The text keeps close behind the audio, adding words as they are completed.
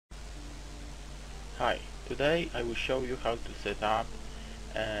Hi, today I will show you how to set up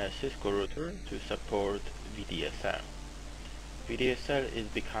a Cisco router to support VDSL. VDSL is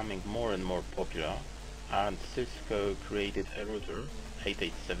becoming more and more popular, and Cisco created a router,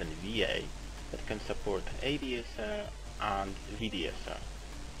 887VA, that can support ADSL and VDSL.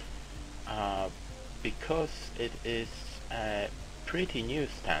 Because it is a pretty new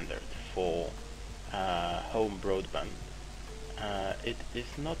standard for home broadband, it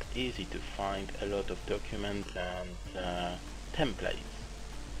is not easy to find a lot of documents and templates.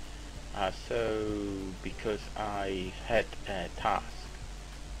 So because I had a task,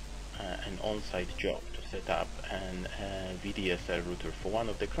 an on-site job to set up an VDSL router for one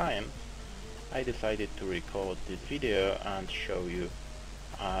of the clients, I decided to record this video and show you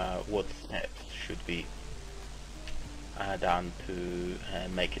what steps should be done to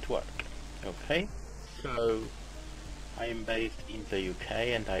make it work. Okay, so I am based in the UK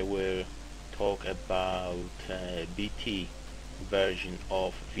and I will talk about BT version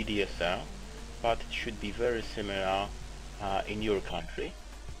of VDSL, but it should be very similar in your country.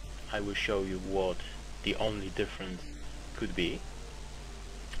 I will show you what the only difference could be.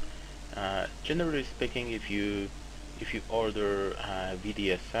 Generally speaking, if you order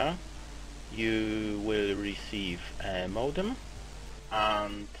VDSL, you will receive a modem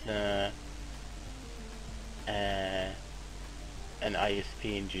and an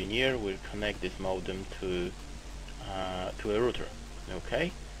ISP engineer will connect this modem to a router.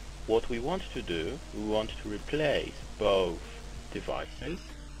 Okay, what we want to do, we want to replace both devices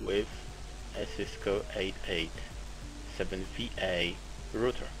with a Cisco 887VA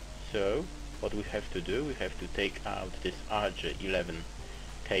router. So what we have to do, we have to take out this RJ11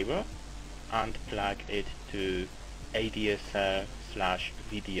 cable and plug it to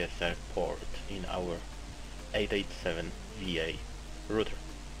ADSL/VDSL port in our 887VA router.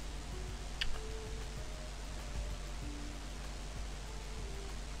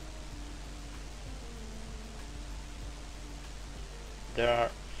 There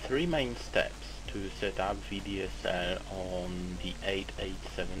are three main steps to set up VDSL on the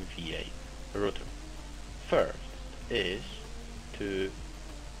 887VA router. First is to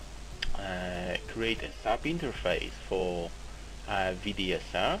create a subinterface for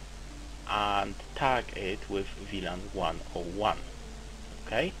VDSL and tag it with VLAN 101.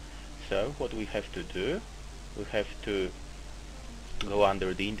 Okay, so what we have to do, we have to go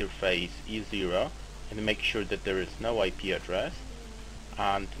under the interface E0 and make sure that there is no IP address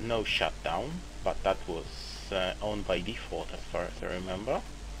and no shutdown, but that was on by default as far as I remember.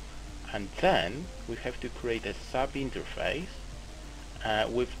 And then we have to create a sub-interface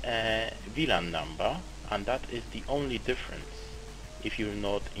with a VLAN number, and that is the only difference if you're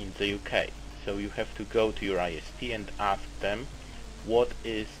not in the UK. So you have to go to your ISP and ask them what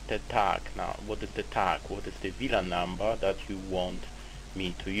is the tag now, what is the VLAN number that you want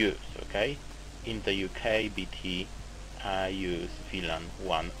me to use. Okay, in the UK BT use VLAN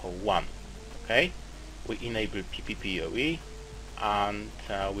 101. Okay, we enable PPPOE and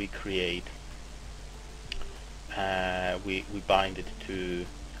we create we bind it to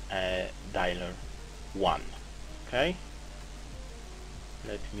dialer 1. Okay,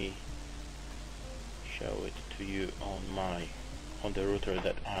 let me show it to you on the router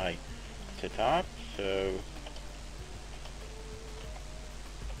that I set up. So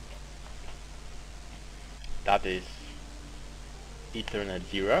that is Ethernet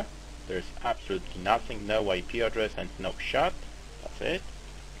 0. There's absolutely nothing, no IP address and no shut. That's it.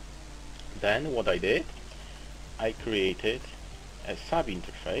 Then what I did, I created a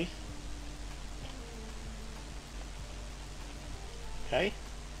sub-interface. Okay,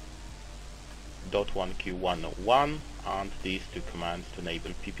 .1Q101 and these two commands to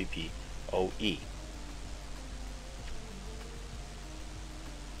enable pppoe.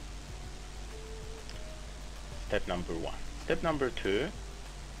 Step number 1. Step number 2,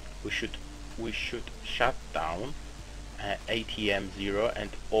 we should shut down ATM0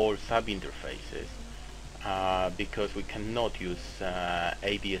 and all sub-interfaces because we cannot use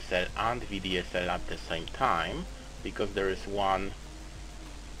ADSL and VDSL at the same time, because there is one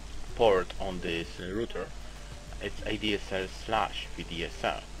port on this router. It's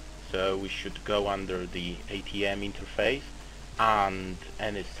ADSL/VDSL. So we should go under the ATM interface and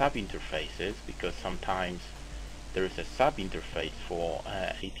any sub-interfaces, because sometimes there is a sub-interface for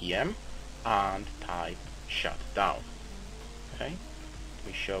ATM, and type shutdown. Okay, let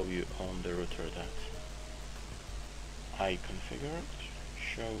me show you on the router that I configured.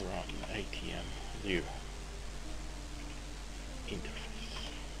 Show run ATM0 interface.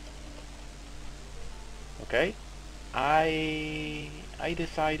 Okay, I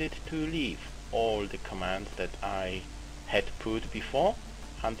decided to leave all the commands that I had put before,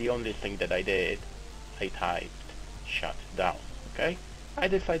 and the only thing that I did, I typed shutdown. Okay, I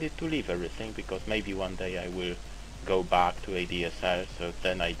decided to leave everything because maybe one day I will go back to ADSL, so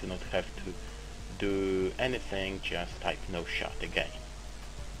then I do not have to do anything, just type no shut again.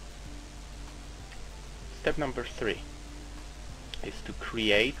 Step number 3 is to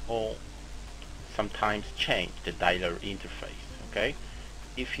create or sometimes change the dialer interface. Okay,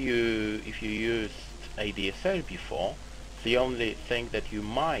 if you used ADSL before, the only thing that you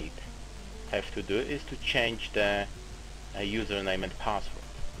might have to do is to change the username and password.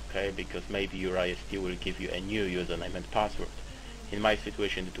 Okay, because maybe your ISP will give you a new username and password. In my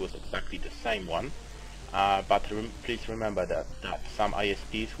situation it was exactly the same one, but please remember that some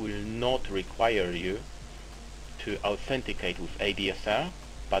ISPs will not require you to authenticate with ADSL,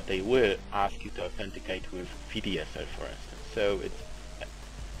 but they will ask you to authenticate with VDSL, for instance. So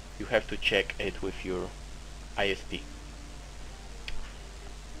you have to check it with your ISP.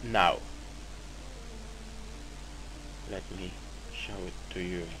 Now, let me show it to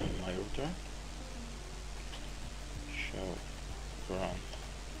you in my router. Show ground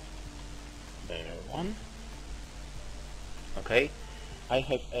layer 1. Okay, I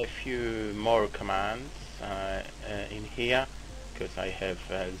have a few more commands in here, because I have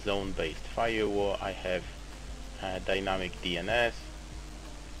zone-based firewall, I have dynamic DNS,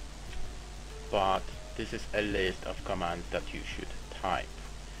 but this is a list of commands that you should type.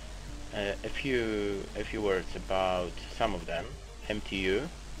 A few words about some of them. MTU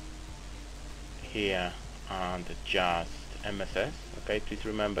here and adjust-mss. Okay, please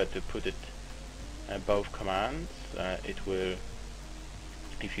remember to put it both commands. It will,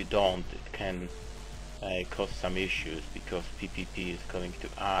 if you don't, it can cause some issues, because PPP is going to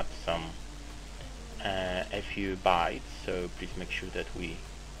add some a few bytes. So please make sure that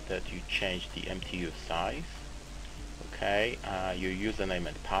you change the MTU size. Okay, your username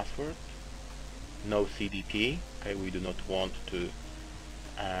and password. No CDP. Okay, we do not want to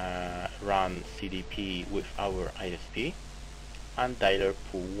run CDP with our ISP. And dialer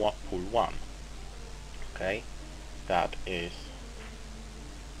pool 1. Okay, that is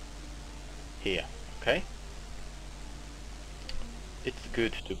here. Okay, it's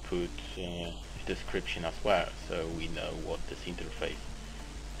good to put a description as well, so we know what this interface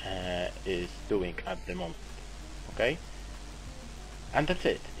is doing at the moment. Okay, and that's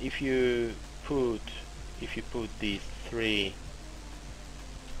it. If you put these 3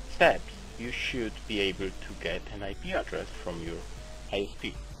 steps, you should be able to get an IP address from your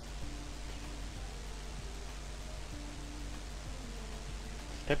ISP.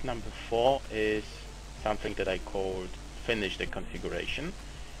 Step number 4 is something that I called finish the configuration,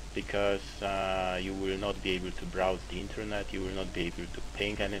 because you will not be able to browse the internet, you will not be able to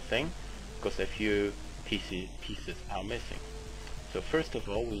ping anything, because a few pieces are missing. So first of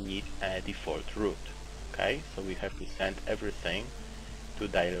all, we need a default route. Okay, so we have to send everything to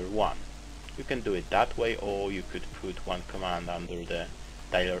dialer 1. You can do it that way, or you could put one command under the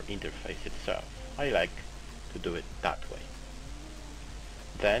dialer interface itself. I like to do it that way.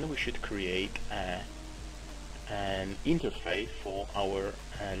 Then we should create an interface for our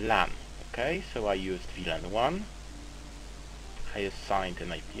LAN. Okay, so I used VLAN 1. I assigned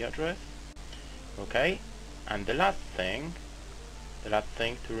an IP address. Okay, and the last thing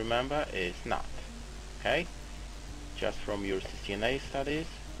to remember is NAT. Okay, just from your CCNA studies,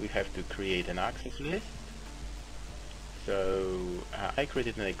 we have to create an access list. So I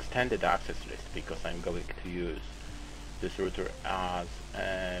created an extended access list because I'm going to use this router as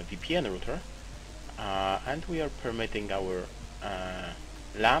a VPN router, and we are permitting our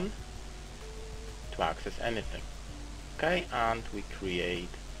LAN to access anything. Okay, and we create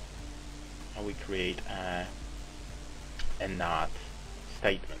a NAT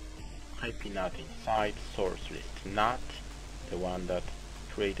statement. IP NAT inside, source list NAT, the one that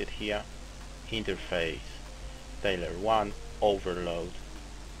created here, interface dialer 1, overload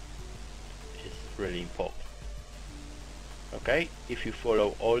is really important. Okay, if you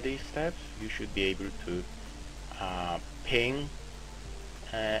follow all these steps, you should be able to ping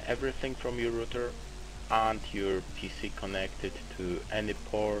everything from your router and your PC connected to any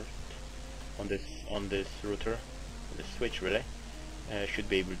port on this router, the switch really, should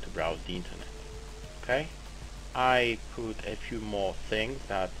be able to browse the internet. Okay, I put a few more things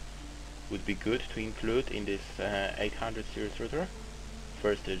that would be good to include in this 800 series router.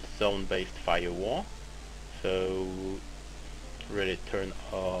 First is zone-based firewall, so really turn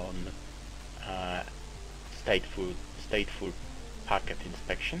on stateful packet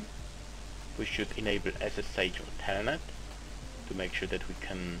inspection. We should enable SSH or Telnet to make sure that we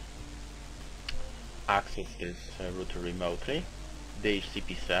can access this router remotely.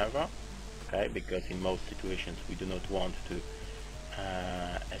 DHCP server, okay, because in most situations we do not want to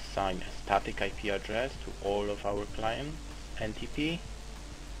assign a static IP address to all of our clients. NTP,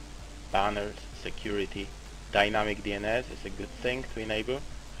 banners, security, dynamic DNS is a good thing to enable.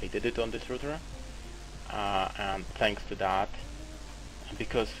 I did it on this router, and thanks to that,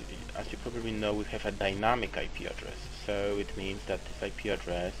 because as you probably know, we have a dynamic IP address, so it means that this IP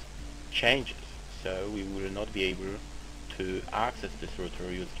address changes, so we will not be able to access this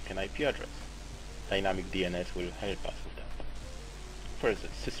router using an IP address. Dynamic DNS will help us with that. First,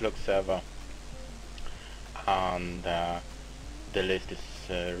 syslog server, and the list is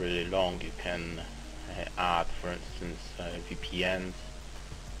really long. You can add, for instance, VPNs,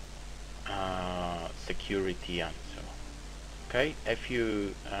 security, and so on. Okay, a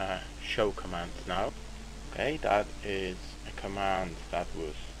few show commands now. Okay, that is a command that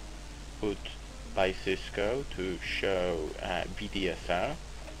was put by Cisco to show VDSL.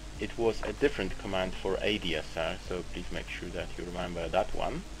 It was a different command for ADSL, so please make sure that you remember that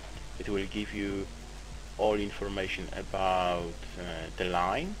one. It will give you all information about the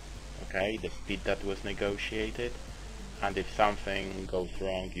line, okay, the speed that was negotiated, and if something goes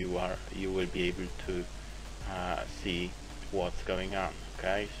wrong, you will be able to see what's going on.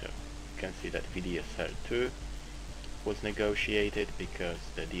 Okay, so you can see that VDSL2 was negotiated because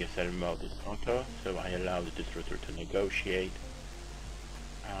the DSL mode is auto, so I allowed this router to negotiate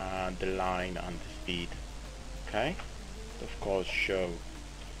the line and the speed. Okay, of course, show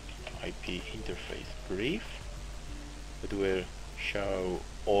IP interface brief. It will show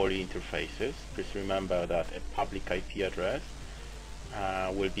all interfaces. Please remember that a public IP address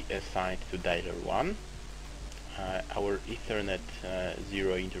will be assigned to dialer 1. Our Ethernet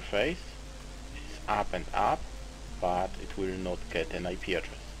 0 interface is up and up, but it will not get an IP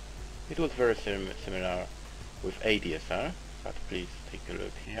address. It was very similar with ADSL, but please take a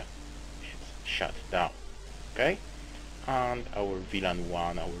look here. It's shut down. Okay, and our VLAN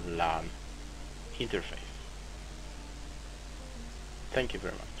 1, our LAN interface. Thank you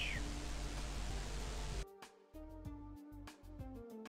very much.